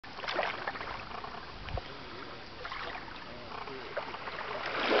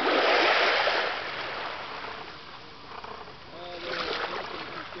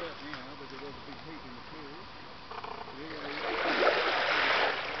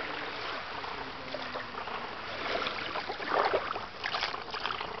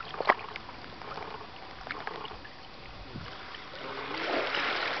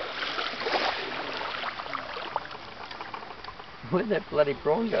Where'd that bloody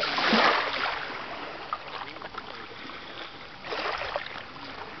prawn go?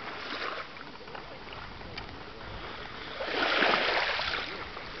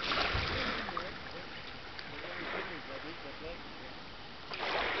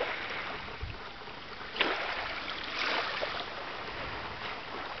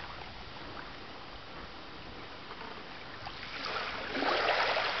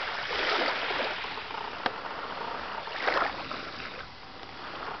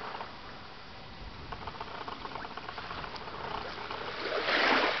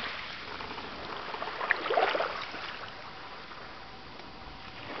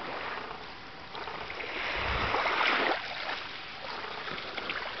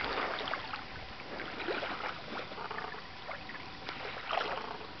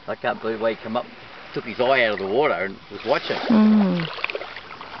 I can't believe why he come up, took his eye out of the water and was watching. Mm.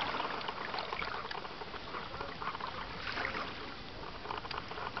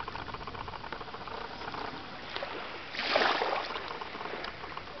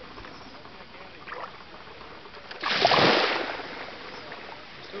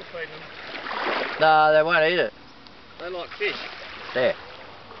 Still feeding them. No, they won't eat it. They like fish. There.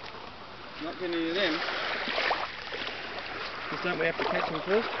 Not getting any of them. Just don't we have to catch them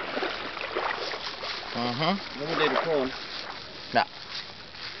first? Mm-hmm. Then we need a prawn. No.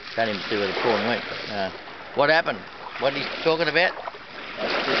 Can't even see where the prawn went. What happened? What are you talking about?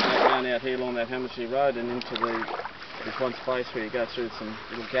 Just down out here along that Hammershey Road and into this one space where you go through some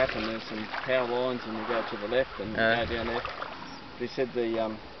little gap and there's some power lines and you go to the left and you go down there. He said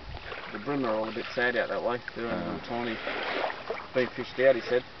the brim are all a bit sad out that way. They're only little tiny, being fished out, he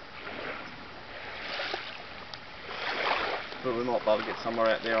said. But we might be able to get somewhere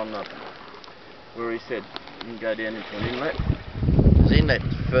out there on the, where he said you can go down into an inlet. There's inlet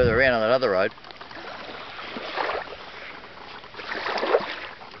further around on that other road.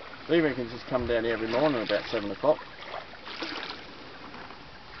 He reckons he's come down here every morning about 7 o'clock.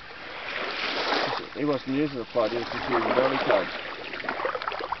 He wasn't using the float, he was just using belly code.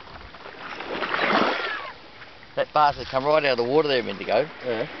 That bastard come right out of the water there a minute ago.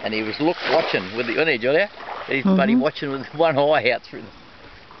 Yeah. And he was watching with the, wasn't he, Julia? He's bloody watching with one eye out through the...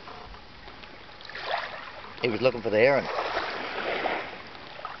 He was looking for the heron.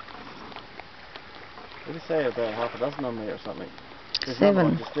 Did he say about half a dozen on there or something? There's 7.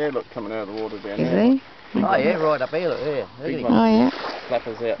 one just there, look, coming out of the water down Is there. he? Oh yeah, right up here, look, yeah. Big He? one. Oh yeah.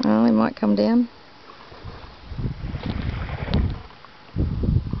 Flappers out. Oh, he might come down.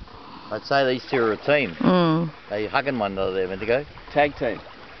 I'd say these two are a team. Mm. They're hugging one another there a minute ago. Tag team.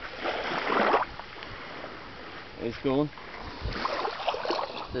 He's gone.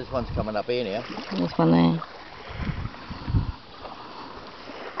 This one's coming up here now. This one there.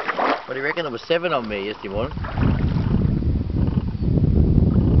 What do you reckon? There was 7 of them here yesterday morning.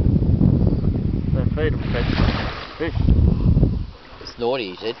 They feed them fish. It's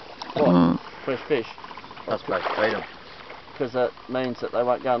naughty, he said. What? Mm. Fresh fish. Not supposed to feed them. Because that means that they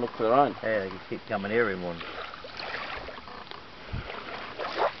won't go and look for their own. Yeah, they can keep coming here every morning.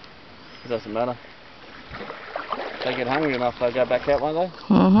 It doesn't matter. If they get hungry enough, they'll go back out, won't they?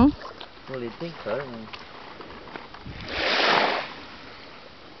 Mm-hmm. Well, you'd think so.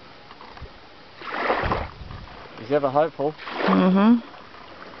 He's ever hopeful. Mm-hmm.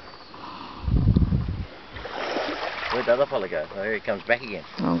 Where'd the other fella go? Oh, here he comes back again.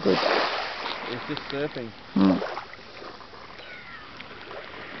 Oh, good. He's just surfing. Mm.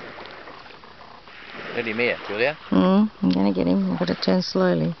 Let him here, Julia. I'm going to get him. I've got to turn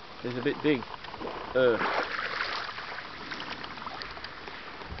slowly. He's a bit big.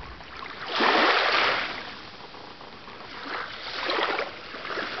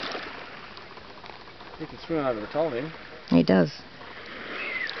 He can swim over the top here. He does.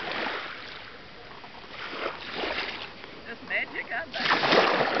 That's magic, aren't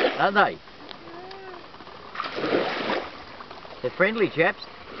they? Aren't they? They're friendly chaps.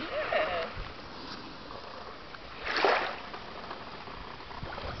 Yeah.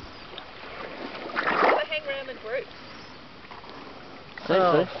 They hang around in groups.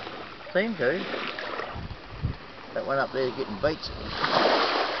 Seem to. That one up there's getting beat.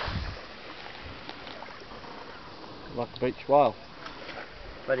 Like a beach whale.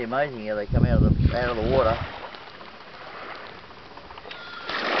 Pretty amazing how they come out of the water.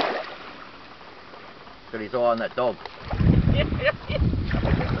 Got his eye on that dog.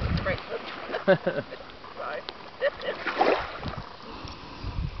 Breakfast.